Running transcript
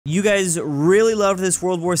You guys really loved this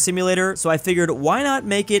World War simulator, so I figured why not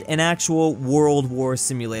make it an actual World War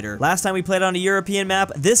simulator. Last time we played on a European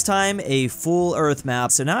map, this time a full Earth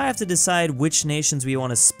map. So now I have to decide which nations we want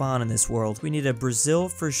to spawn in this world. We need a Brazil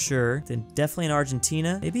for sure, then definitely an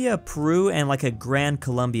Argentina, maybe a Peru and like a Grand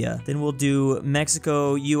Colombia. Then we'll do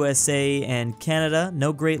Mexico, USA, and Canada.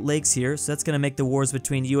 No Great Lakes here, so that's gonna make the wars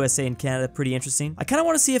between USA and Canada pretty interesting. I kind of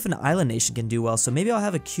want to see if an island nation can do well, so maybe I'll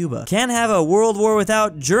have a Cuba. Can't have a world war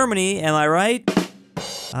without Germany, am I right?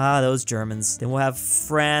 Ah, those Germans. Then we'll have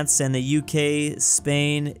France and the UK,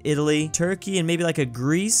 Spain, Italy, Turkey, and maybe like a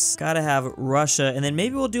Greece. Gotta have Russia, and then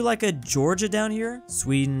maybe we'll do like a Georgia down here.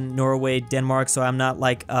 Sweden, Norway, Denmark, so I'm not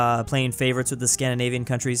like playing favorites with the Scandinavian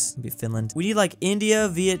countries. Maybe Finland. We need like India,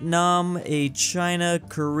 Vietnam, a China,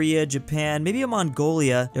 Korea, Japan, maybe a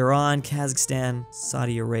Mongolia, Iran, Kazakhstan,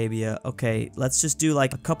 Saudi Arabia. Okay, let's just do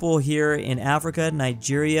like a couple here in Africa,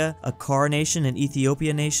 Nigeria, a Kar nation, an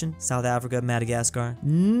Ethiopia nation, South Africa, Madagascar.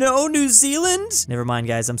 No New Zealand? Never mind,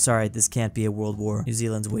 guys. I'm sorry. This can't be a world war. New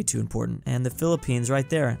Zealand's way too important. And the Philippines right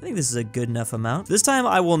there. I think this is a good enough amount. This time,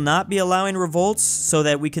 I will not be allowing revolts so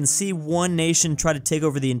that we can see one nation try to take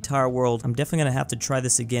over the entire world. I'm definitely going to have to try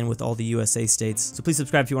this again with all the USA states. So please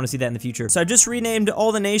subscribe if you want to see that in the future. So I just renamed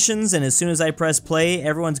all the nations, and as soon as I press play,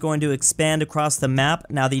 everyone's going to expand across the map.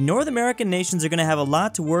 Now, the North American nations are going to have a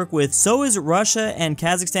lot to work with. So is Russia and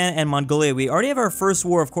Kazakhstan and Mongolia. We already have our first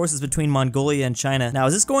war, of course, is between Mongolia and China.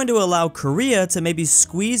 Now, is this going to allow Korea to maybe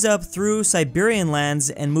squeeze up through Siberian lands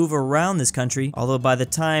and move around this country? Although by the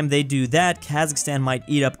time they do that, Kazakhstan might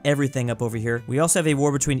eat up everything up over here. We also have a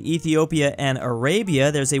war between Ethiopia and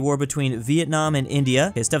Arabia. There's a war between Vietnam and India.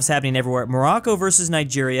 Okay, stuff's happening everywhere. Morocco versus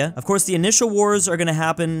Nigeria. Of course, the initial wars are going to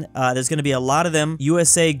happen. There's going to be a lot of them.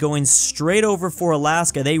 USA going straight over for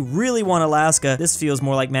Alaska. They really want Alaska. This feels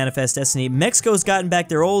more like Manifest Destiny. Mexico's gotten back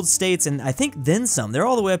their old states, and I think then some. They're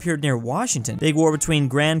all the way up here near Washington. Big war between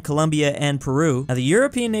Grand Colombia and Peru. Now, the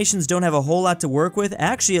European nations don't have a whole lot to work with.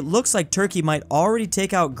 Actually, it looks like Turkey might already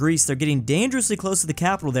take out Greece. They're getting dangerously close to the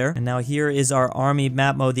capital there. And now here is our army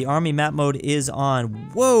map mode. The army map mode is on.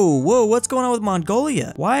 Whoa, what's going on with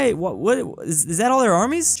Mongolia? Why, what is that all their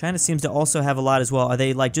armies? China seems to also have a lot as well. Are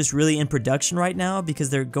they like just really in production right now because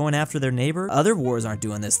they're going after their neighbor? Other wars aren't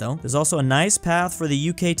doing this though. There's also a nice path for the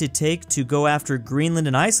UK to take to go after Greenland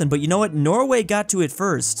and Iceland, but you know what? Norway got to it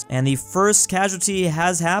first, and the first casualty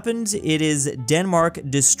has happened. It is Denmark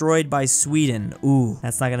destroyed by Sweden. Ooh,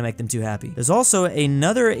 that's not gonna make them too happy. There's also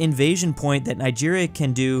another invasion point that Nigeria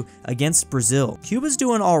can do against Brazil. Cuba's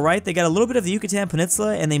doing all right. They got a little bit of the Yucatan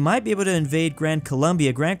Peninsula, and they might be able to invade Grand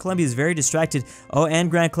Colombia. Grand Colombia is very distracted. Oh,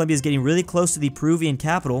 and Grand Colombia is getting really close to the Peruvian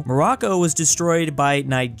capital. Morocco was destroyed by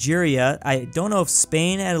Nigeria. I don't know if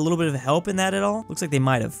Spain had a little bit of help in that at all. Looks like they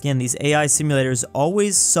might have. Again, these AI simulators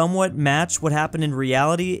always somewhat match what happened in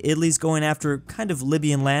reality. Italy's going after kind of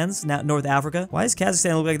Libyan lands, not North Africa. Why does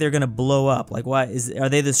Kazakhstan look like they're gonna blow up? Like, are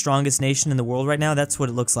they the strongest nation in the world right now? That's what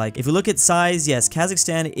it looks like. If we look at size, yes,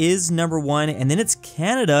 Kazakhstan is #1, and then it's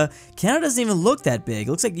Canada. Canada doesn't even look that big.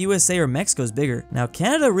 It looks like USA or Mexico's bigger. Now,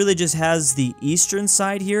 Canada really just has the eastern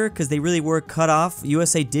side here because they really were cut off.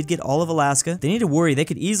 USA did get all of Alaska. They need to worry. They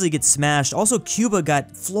could easily get smashed. Also, Cuba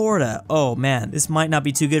got Florida. Oh, man. This might not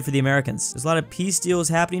be too good for the Americans. There's a lot of peace deals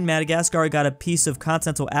happening. Madagascar got a piece of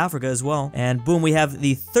continental Africa as well. And boom, we have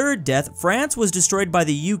the third death. France was destroyed by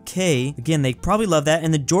the UK. Again, they probably love that.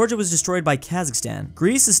 And then Georgia was destroyed by Kazakhstan.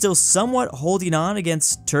 Greece is still somewhat holding on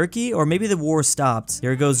against Turkey, or maybe the war stopped.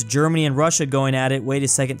 There goes Germany and Russia going at it. Wait a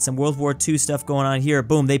second, some World War II stuff going on here.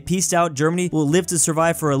 Boom, they peaced out. Germany will live to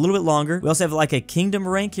survive for a little bit longer. We also have like a kingdom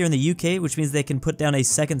rank here in the UK, which means they can put down a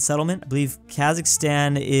second settlement. I believe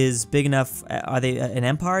Kazakhstan is big enough. Are they an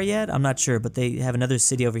empire yet? I'm not sure, but they have another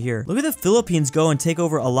city over here. Look at the Philippines go and take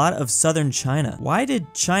over a lot of southern China. Why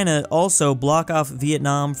did China also block off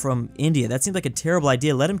Vietnam from India? That seems like a terrible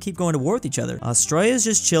idea. Let them keep going to war with each other. Australia is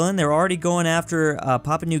just chilling. They're already going after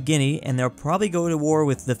Papua New Guinea, and they'll probably go to war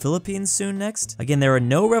with the Philippines soon next. Again, there are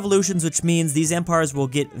no revolutions, which means these empires will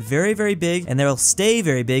get very, very big, and they'll stay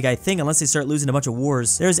very big, I think, unless they start losing a bunch of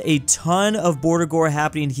wars. There's a ton of border war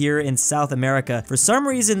happening here in South America. For some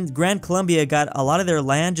reason, Grand Colombia got a lot of their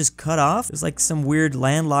land just cut off. It's like some weird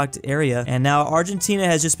landlocked area, and now Argentina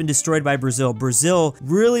has just been destroyed by Brazil. Brazil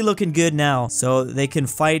really looking good now. So they can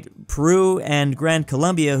fight Peru and Gran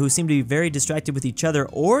Colombia, who seem to be very distracted with each other,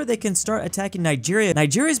 or they can start attacking Nigeria.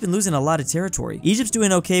 Nigeria's been losing a lot of territory. Egypt's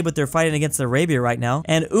doing okay, but they're fighting against Arabia right now.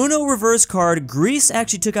 And Uno reverse card, Greece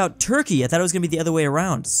actually took out Turkey. I thought it was going to be the other way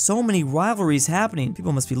around. So many rivalries happening.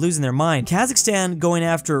 People must be losing their mind. Kazakhstan going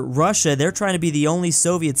after Russia. They're trying to be the only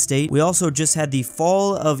Soviet state. We also just had the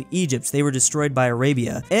fall of Egypt. They were destroyed by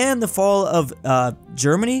Arabia. And the fall of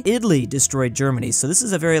Germany. Italy destroyed Germany. So this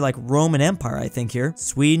is a very like Roman Empire, I think here.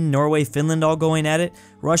 Sweden, Norway, Finland all going at it.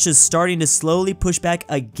 Russia's starting to slowly push back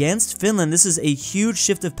against Finland. This is a huge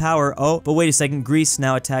shift of power. Oh, but wait a second. Greece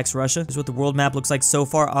now attacks Russia. Here's what the world map looks like so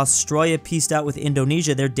far. Australia pieced out with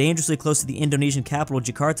Indonesia. They're dangerously close to the Indonesian capital,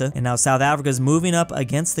 Jakarta. And now South Africa's moving up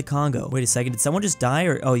against the Congo. Wait a second. Did someone just die?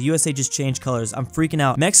 Or oh, USA just changed colors. I'm freaking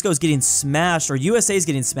out. Mexico's getting smashed, or USA's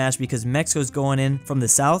getting smashed because Mexico's going in from the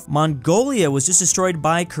south. Mongolia was just destroyed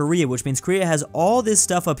by Korea, which means Korea has all this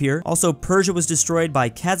stuff up here. Also, Persia was destroyed by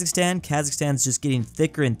Kazakhstan. Kazakhstan's just getting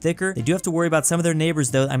thicker and thicker. They do have to worry about some of their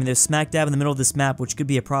neighbors though. I mean, they're smack dab in the middle of this map, which could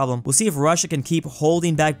be a problem. We'll see if Russia can keep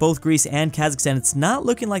holding back both Greece and Kazakhstan. It's not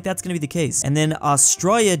looking like that's going to be the case. And then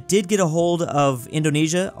Australia did get a hold of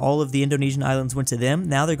Indonesia. All of the Indonesian islands went to them.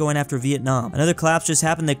 Now they're going after Vietnam. Another collapse just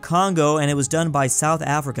happened in Congo, and it was done by South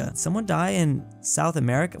Africa. Someone die in South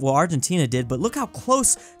America? Well, Argentina did, but look how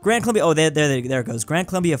close Gran Colombia. Oh, there it goes. Gran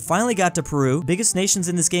Colombia finally got to Peru. Biggest nations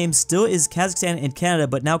in this game still is Kazakhstan and Canada,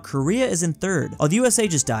 but now Korea is in third. Oh, the USA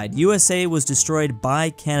just died. USA was destroyed by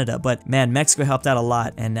Canada, but man, Mexico helped out a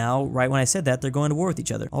lot. And now, right when I said that, they're going to war with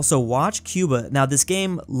each other. Also, watch Cuba. Now, this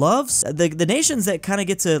game loves the nations that kind of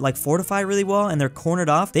get to like fortify really well and they're cornered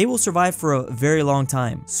off. They will survive for a very long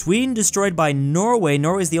time. Sweden destroyed by Norway.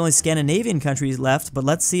 Norway is the only Scandinavian country left, but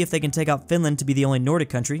let's see if they can take out Finland to be the only Nordic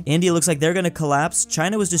country. India looks like they're going to collapse.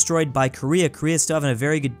 China was destroyed by Korea. Korea's still having a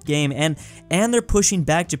very good game, and they're pushing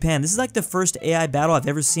back Japan. This is like the first AI battle I've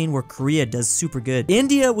ever seen where Korea does super good.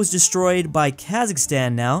 India was destroyed by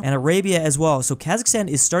Kazakhstan now, and Arabia as well. So Kazakhstan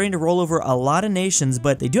is starting to roll over a lot of nations,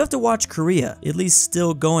 but they do have to watch Korea. Italy's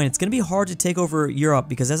still going. It's going to be hard to take over Europe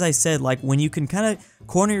because, as I said, like when you can kind of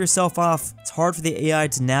corner yourself off, it's hard for the AI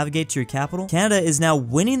to navigate to your capital. Canada is now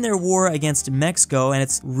winning their war against Mexico, and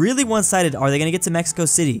it's really one-sided. Are they going to get to Mexico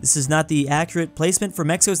City? This is not the accurate placement for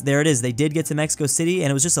Mexico. There it is. They did get to Mexico City,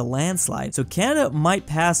 and it was just a landslide. So Canada might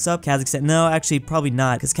pass up Kazakhstan. No, actually, probably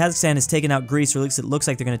not, because Kazakhstan has taken out Greece, or at least it looks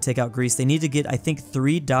like they're going to take out Greece. They need to get, I think,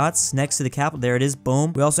 3 dots next to the capital. There it is.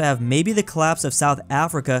 Boom. We also have maybe the collapse of South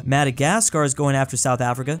Africa. Madagascar is going after South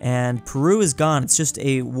Africa, and Peru is gone. It's just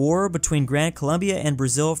a war between Gran Colombia and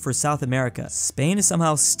Brazil for South America. Spain is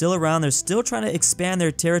somehow still around. They're still trying to expand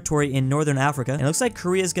their territory in northern Africa. And it looks like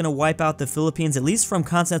Korea is going to wipe out the Philippines, at least from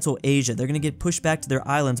continental Asia. They're going to get pushed back to their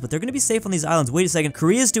islands, but they're going to be safe on these islands. Wait a second.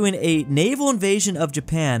 Korea is doing a naval invasion of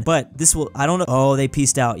Japan, but this will, I don't know. Oh, they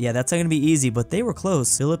pieced out. Yeah, that's not going to be easy, but they were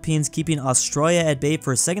close. Philippines keeping Australia at bay.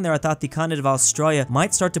 For a second there, I thought the continent of Australia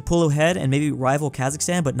might start to pull ahead and maybe rival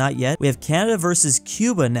Kazakhstan, but not yet. We have Canada versus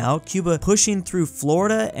Cuba now. Cuba pushing through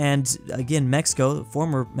Florida and, again, Mexico,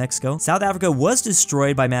 former Mexico. South Africa was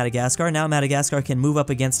destroyed by Madagascar. Now Madagascar can move up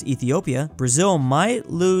against Ethiopia. Brazil might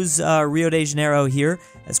lose Rio de Janeiro here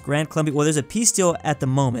as Gran Colombia. Well, there's a peace deal at the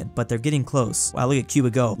moment, but they're getting close. Wow, look at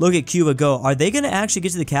Cuba go. Look at Cuba go. Are they going to actually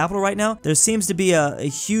get to the capital right now? There seems to be a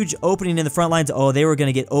huge opening in the front lines. Oh, they were going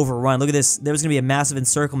to get overrun. Look at this. There was going to be a massive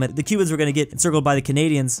encirclement. The Cubans were going to get encircled by the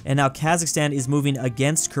Canadians, and now Kazakhstan is moving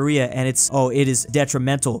against Korea, and it is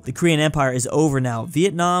detrimental. The Korean Empire is over now.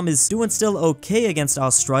 Vietnam is doing still okay against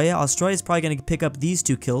Australia. Australia's probably going to pick up these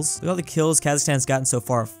 2 kills. Look at all the kills Kazakhstan's gotten so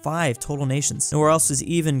far. 5 total nations. Nowhere else is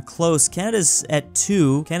even close. Canada's at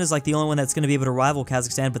 2. Canada's like the only one that's going to be able to rival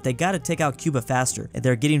Kazakhstan, but they got to take out Cuba faster.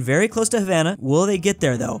 They're getting very close to Havana. Will they get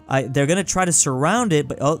there though? They're going to try to surround it,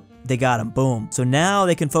 but oh, they got him. Boom. So now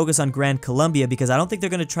they can focus on Gran Colombia because I don't think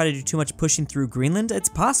they're going to try to do too much pushing through Greenland. It's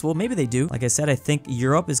possible. Maybe they do. Like I said, I think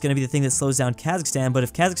Europe is going to be the thing that slows down Kazakhstan, but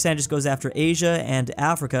if Kazakhstan just goes after Asia and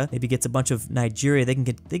Africa, maybe gets a bunch of Nigeria, they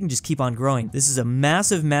can just keep on growing. This is a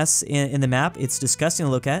massive mess in the map. It's disgusting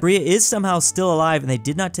to look at. Korea is somehow still alive, and they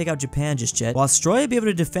did not take out Japan just yet. Will Australia be able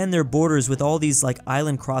to defend their borders with all these like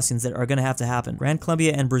island crossings that are going to have to happen? Gran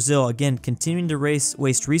Colombia and Brazil, again, continuing to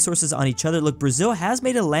waste resources on each other. Look, Brazil has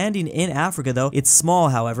made a land landing in Africa, though. It's small,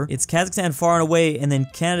 however. It's Kazakhstan far and away, and then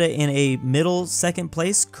Canada in a middle second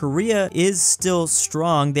place. Korea is still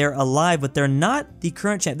strong. They're alive, but they're not the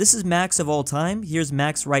current champ. This is max of all time. Here's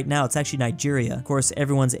max right now. It's actually Nigeria. Of course,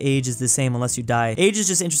 everyone's age is the same unless you die. Age is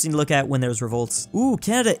just interesting to look at when there's revolts. Ooh,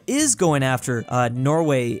 Canada is going after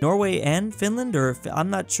Norway and Finland, or I'm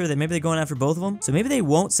not sure that maybe they're going after both of them. So maybe they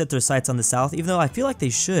won't set their sights on the south, even though I feel like they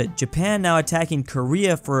should. Japan now attacking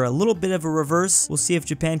Korea for a little bit of a reverse. We'll see if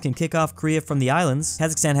Japan can kick off Korea from the islands.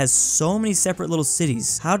 Kazakhstan has so many separate little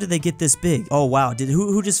cities. How did they get this big? Oh wow,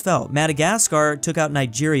 who just fell? Madagascar took out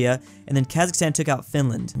Nigeria, and then Kazakhstan took out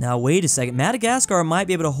Finland. Now wait a second, Madagascar might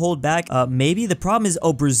be able to hold back. Maybe the problem is,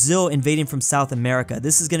 oh, Brazil invading from South America.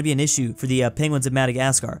 This is going to be an issue for the Penguins of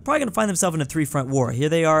Madagascar. Probably going to find themselves in a three-front war. Here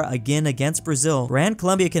they are again against Brazil. Grand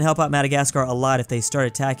Colombia can help out Madagascar a lot if they start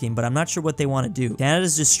attacking, but I'm not sure what they want to do.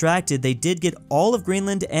 Canada's distracted. They did get all of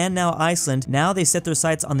Greenland and now Iceland. Now they set their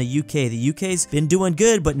sights on the UK. The UK's been doing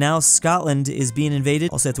good, but now Scotland is being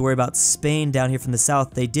invaded. Also have to worry about Spain down here from the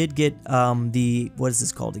south. They did get what is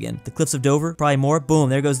this called again? The Cliffs of Dover, probably more. Boom,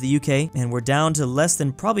 there goes the UK, and we're down to less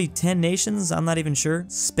than probably 10 nations. I'm not even sure.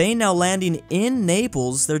 Spain now landing in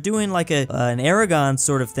Naples. They're doing like an Aragon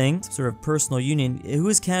sort of thing, sort of personal union. Who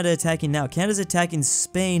is Canada attacking now? Canada's attacking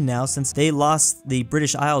Spain now since they lost the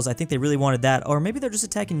British Isles. I think they really wanted that, or maybe they're just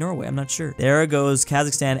attacking Norway. I'm not sure. There goes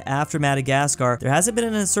Kazakhstan after Madagascar. There hasn't been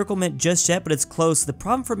an encirclement just yet, but it's close. The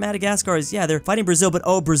problem for Madagascar is, yeah, they're fighting Brazil, but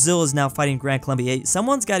oh, Brazil is now fighting Grand Colombia.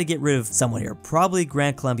 Someone's got to get rid of someone here. Probably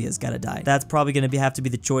Grand Colombia's got to die. That's probably going to have to be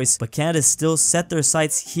the choice, but Canada still set their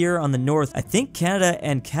sights here on the north. I think Canada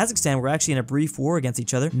and Kazakhstan were actually in a brief war against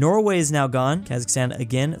each other. Norway is now gone. Kazakhstan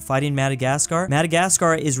again fighting Madagascar.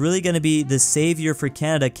 Madagascar is really going to be the savior for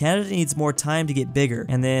Canada. Canada needs more time to get bigger,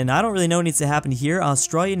 and then I don't really know what needs to happen here.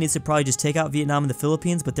 Australia needs to probably just take out Vietnam and the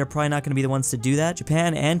Philippines, but they're probably not going to be the ones to do that.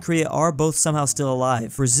 Japan and Korea are both somehow still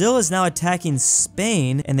alive. Brazil is now attacking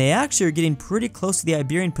Spain, and they actually are getting pretty close to the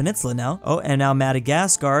Iberian Peninsula now. Oh, and now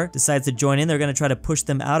Madagascar decides to join in. They're going to try to push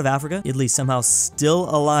them out of Africa. Italy's somehow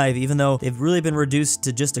still alive, even though they've really been reduced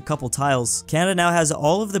to just a couple tiles. Canada now has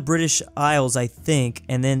all of the British Isles, I think,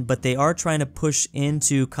 but they are trying to push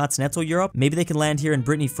into continental Europe. Maybe they can land here in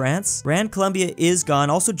Brittany, France. Grand Colombia is gone.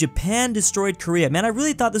 Also, Japan destroyed Korea. Man, I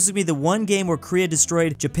really thought this would be the one game where Korea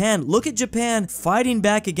destroyed Japan. Look at Japan fighting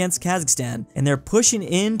back against Kazakhstan, and they're pushing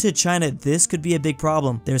into China. This could be a big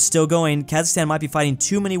problem. They're still going. Kazakhstan might be fighting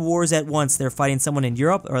too many wars at once. They're fighting someone in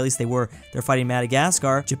Europe, or at least they were. They're fighting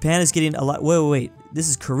Madagascar. Japan is getting a lot. Wait. This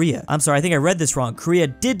is Korea. I'm sorry, I think I read this wrong. Korea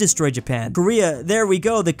did destroy Japan. Korea, there we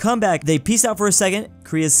go. The comeback. They peaced out for a second.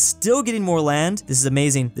 Korea's still getting more land. This is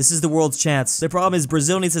amazing. This is the world's chance. The problem is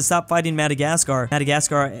Brazil needs to stop fighting Madagascar.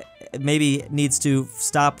 Madagascar maybe needs to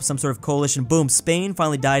stop some sort of coalition. Boom, Spain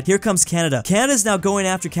finally died. Here comes Canada. Canada's now going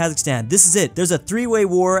after Kazakhstan. This is it. There's a three-way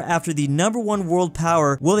war after the #1 world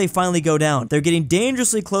power. Will they finally go down? They're getting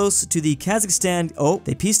dangerously close to the Kazakhstan. Oh,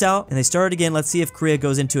 they peaced out and they started again. Let's see if Korea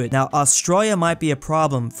goes into it. Now, Australia might be a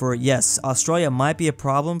problem for, yes, Australia might be a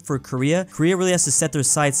problem for Korea. Korea really has to set their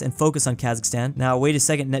sights and focus on Kazakhstan. Now, wait a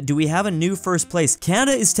second. Now, do we have a new first place?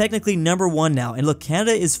 Canada is technically #1 now. And look,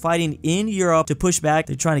 Canada is fighting in Europe to push back.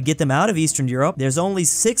 They're trying to get them out of Eastern Europe. There's only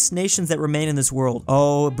 6 nations that remain in this world.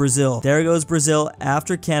 Oh, Brazil. There goes Brazil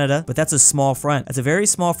after Canada, but that's a small front. That's a very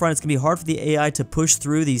small front. It's gonna be hard for the AI to push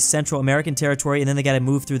through the Central American territory, and then they gotta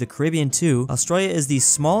move through the Caribbean too. Australia is the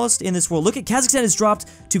smallest in this world. Look at Kazakhstan has dropped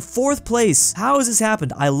to 4th place. How has this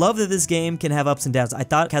happened? I love that this game can have ups and downs. I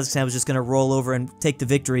thought Kazakhstan was just gonna roll over and take the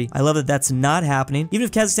victory. I love that that's not happening. Even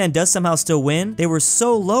if Kazakhstan does somehow still win, they were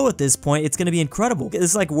so low at this point, it's gonna be incredible. This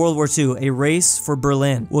is like World War II, a race for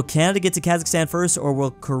Berlin. Will Canada get to Kazakhstan first, or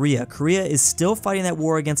will Korea? Korea is still fighting that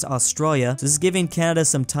war against Australia, so this is giving Canada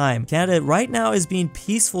some time. Canada right now is being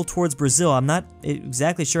peaceful towards Brazil. I'm not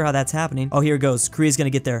exactly sure how that's happening. Oh, here it goes. Korea's gonna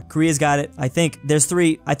get there. Korea's got it. I think there's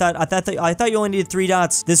 3. I thought you only needed 3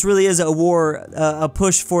 dots. This really is a war, a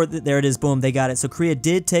push for. There it is. Boom, they got it. So Korea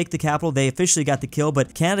did take the capital. They officially got the kill,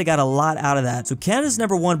 but Canada got a lot out of that. So Canada's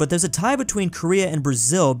 #1, but there's a tie between Korea and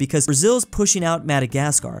Brazil because Brazil's pushing out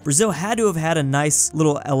Madagascar. Brazil had to have had a nice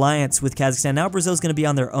little alliance with Kazakhstan. Now Brazil's going to be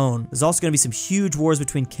on their own. There's also going to be some huge wars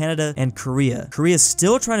between Canada and Korea. Korea's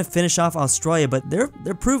still trying to finish off Australia, but they're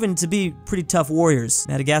proven to be pretty tough warriors.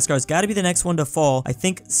 Madagascar's got to be the next one to fall. I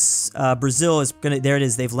think Brazil is gonna. There it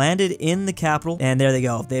is. They've landed in the capital, and there they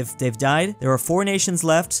go. They've died. There are 4 nations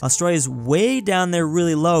left. Australia's way down there,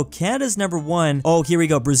 really low. Canada's #1. Oh, here we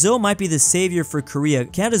go. Brazil might be the savior for Korea.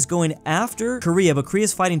 Canada's going after Korea, but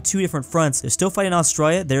Korea's fighting 2 different fronts. They're still fighting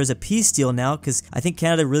Australia. There's a peace deal now because I think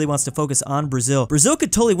Canada really wants to focus on Brazil. Brazil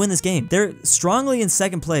could totally win this game. They're strongly in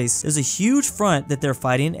second place. There's a huge front that they're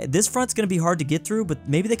fighting. This front's going to be hard to get through, but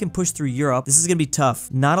maybe they can push through Europe. This is going to be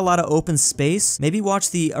tough. Not a lot of open space. Maybe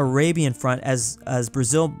watch the Arabian front as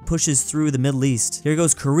Brazil pushes through the Middle East. Here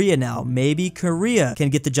goes Korea now. Maybe Korea can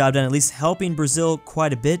get the job done, at least helping Brazil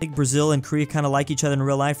quite a bit. I think Brazil and Korea kind of like each other in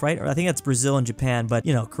real life, right? Or I think that's Brazil and Japan, but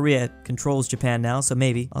you know, Korea controls Japan now, so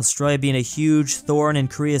maybe. Australia being a huge thorn in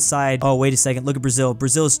Korea's side. Oh, wait a second. Look at Brazil.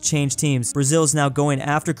 Brazil's changed teams. Brazil's now going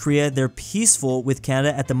after Korea. They're peaceful with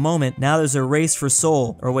Canada at the moment. Now there's a race for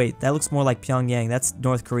Seoul. Or wait, that looks more like Pyongyang. That's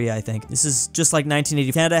North Korea, I think. This is just like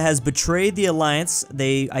 1980. Canada has betrayed the alliance.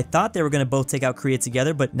 I thought they were going to both take out Korea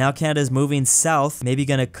together, but now Canada is moving south. Maybe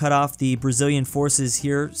going to cut off the Brazilian forces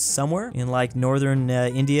here somewhere in like northern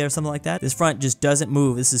India or something like that. This front just doesn't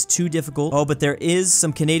move. This is too difficult. Oh, but there is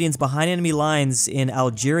some Canadians behind enemy lines in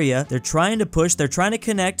Algeria. They're trying to push. They're trying to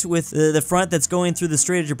connect with the front that's going through the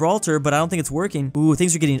Strait of Gibraltar, but I don't think it's working. Ooh,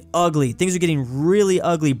 things are getting ugly. Things are getting really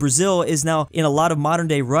ugly. Brazil is now in a lot of modern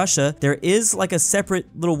day Russia. There is like a separate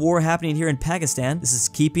little war happening here in Pakistan. This is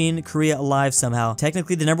keeping Korea alive somehow.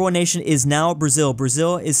 Technically, the #1 nation is now Brazil.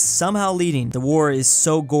 Brazil is somehow leading. The war is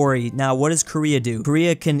so gory. Now, what does Korea do?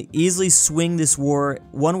 Korea can easily swing this war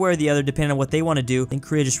one way or the other depending on what they want to do. I think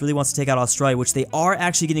Korea just really wants to take out Australia, which they are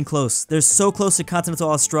actually getting close. They're so close to continental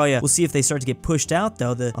Australia. We'll see if they start to get pushed out,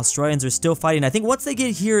 though. The Australians are still fighting. I think once they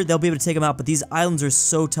get here, they'll be able to take them out, but these islands are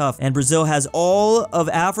so tough. And Brazil has all of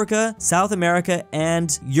Africa, South America,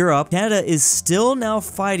 and Europe. Canada is still now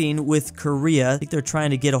fighting with Korea. I think they're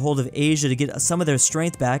trying to get a hold of Asia to get some of their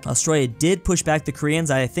strength back. Australia did push back the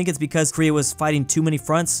Koreans. I think it's because Korea was fighting too many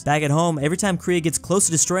fronts back at home. Every time Korea gets close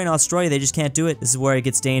to destroying Australia, they just can't do it. This is where it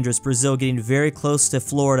gets dangerous. Brazil getting very close to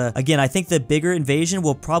Florida. Again, I think the bigger invasion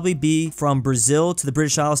will probably be from Brazil to the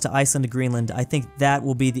British Isles to Iceland to Greenland. I think that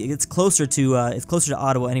will be it's closer to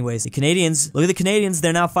Ottawa anyways. The Canadians, look at the Canadians.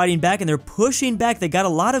 They're now fighting back and they're pushing back. They got a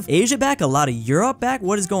lot of Asia back, a lot of Europe back.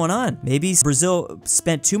 What is going on? Maybe Brazil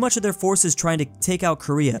spent too much of their forces trying to take out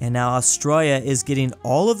Korea, and now Australia is getting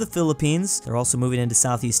all of the Philippines. They're also moving into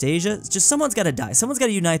Southeast Asia. It's just someone's got to die. Someone's got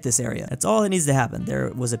to unite this area. That's all that needs to happen.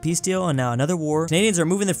 There was a peace deal and now another war. Canadians are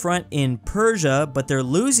moving the front in Persia, but they're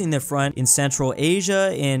losing the front in Central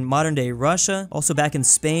Asia, in modern day Russia, also back in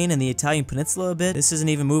Spain and the Italian peninsula a bit. This isn't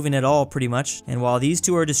even moving at all pretty much. And while these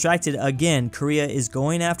two are distracted, again, Korea is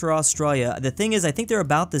going after Australia. The thing is, I think they're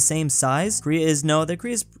about the same size. Korea is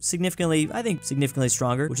significantly, I think, significantly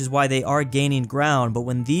stronger, which is why they are gaining ground. But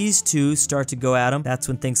when these two start to go at them, that's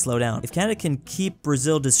when things slow down. If Canada can keep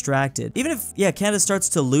Brazil distracted, even if, yeah, Canada starts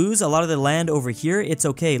to lose a lot of the land over here, it's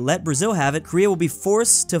okay. Let Brazil have it. Korea will be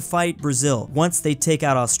forced to fight Brazil once they take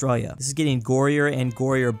out Australia. This is getting gorier and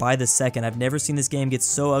gorier by the second. I've never seen this game get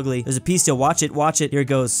so ugly. There's a peace deal. Watch it. Watch it. Here it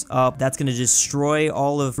goes. That's going to destroy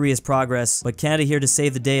all of Korea's progress. But Canada here to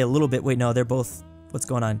save the day a little bit. Wait, no, they're both... What's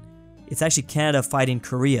going on? It's actually Canada fighting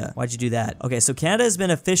Korea. Why'd you do that? Okay, so Canada has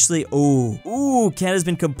been officially... Ooh, Canada's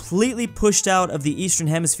been completely pushed out of the Eastern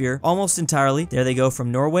Hemisphere, almost entirely. There they go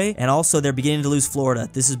from Norway, and also they're beginning to lose Florida.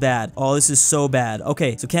 This is bad. Oh, this is so bad.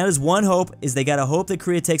 Okay, so Canada's one hope is they gotta hope that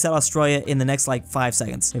Korea takes out Australia in the next, like, 5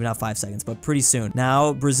 seconds. Maybe not 5 seconds, but pretty soon.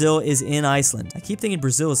 Now, Brazil is in Iceland. I keep thinking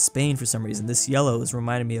Brazil is Spain for some reason. This yellow is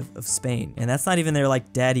reminding me of Spain. And that's not even their,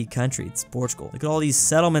 like, daddy country. It's Portugal. Look at all these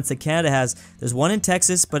settlements that Canada has. There's one in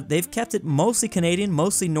Texas, but they've kept it mostly Canadian,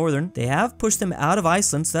 mostly northern. They have pushed them out of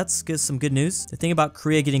Iceland, so that's some good news. The thing about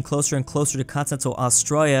Korea getting closer and closer to continental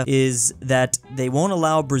Australia is that they won't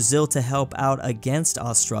allow Brazil to help out against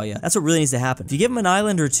Australia. That's what really needs to happen. If you give them an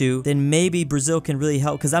island or two, then maybe Brazil can really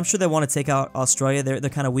help, because I'm sure they want to take out Australia. They're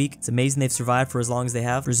kind of weak. It's amazing they've survived for as long as they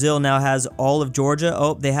have. Brazil now has all of Georgia.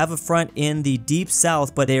 Oh, they have a front in the deep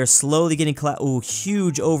south, but they are slowly getting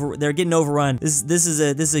huge they're getting overrun. This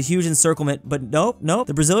is a huge encirclement, but nope.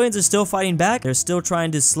 The Brazilians are still fighting back. They're still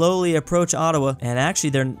trying to slowly approach Ottawa, and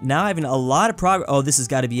actually they're now having a lot of progress. Oh, this has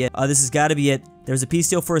got to be it. This has got to be it. There's a peace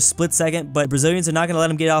deal for a split second, but Brazilians are not going to let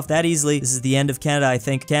them get off that easily. This is the end of Canada, I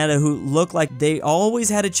think. Canada, who looked like they always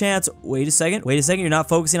had a chance. Wait a second. You're not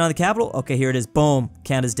focusing on the capital? Okay, here it is. Boom.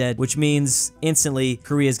 Canada's dead, which means instantly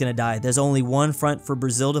Korea's going to die. There's only one front for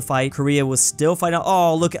Brazil to fight. Korea was still fighting.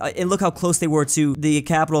 Oh, look how close they were to the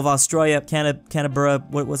capital of Australia, Canberra,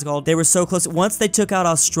 what's it called? They were so close. Once they took out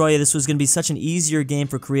Australia, this was going to be such an easier game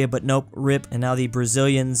for Korea, but nope, rip. And now the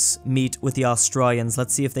Brazilians meet with the Australians.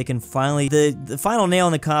 Let's see if they can finally... The final nail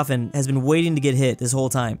in the coffin has been waiting to get hit this whole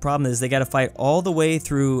time. Problem is, they got to fight all the way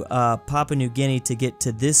through Papua New Guinea to get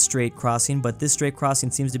to this strait crossing, but this strait crossing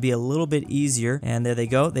seems to be a little bit easier. And there they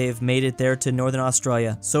go. They've made it there to Northern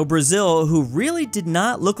Australia. So Brazil, who really did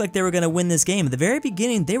not look like they were going to win this game. At the very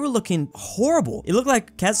beginning, they were looking horrible. It looked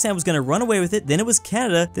like Kazakhstan was going to run away with it. Then it was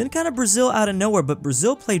Canada. Then kind of Brazil out of nowhere. But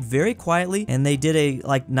Brazil played very quietly, and they did a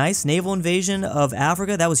nice naval invasion of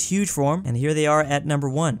Africa. That was huge for them. And here they are at number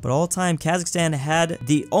 1. But all time, Kazakhstan had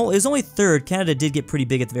it was only 3rd. Canada did get pretty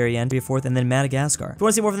big at the very end, 4th, and then Madagascar. If you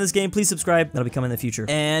want to see more from this game, please subscribe. That'll be coming in the future.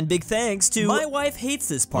 And big thanks to my wife hates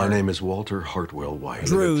this part. My name is Walter Hartwell White.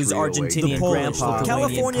 Drew's Argentinian grandpa.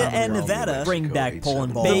 California and Nevada bring back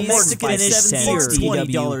Poland ball. Mexican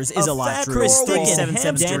 $20 is a lot. Chris Stick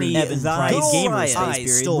 773 Evan Price Gamer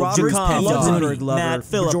Space Robert Luxembourg Lover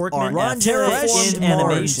Philip Ron Terra in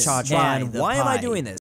animation. And why am I doing this?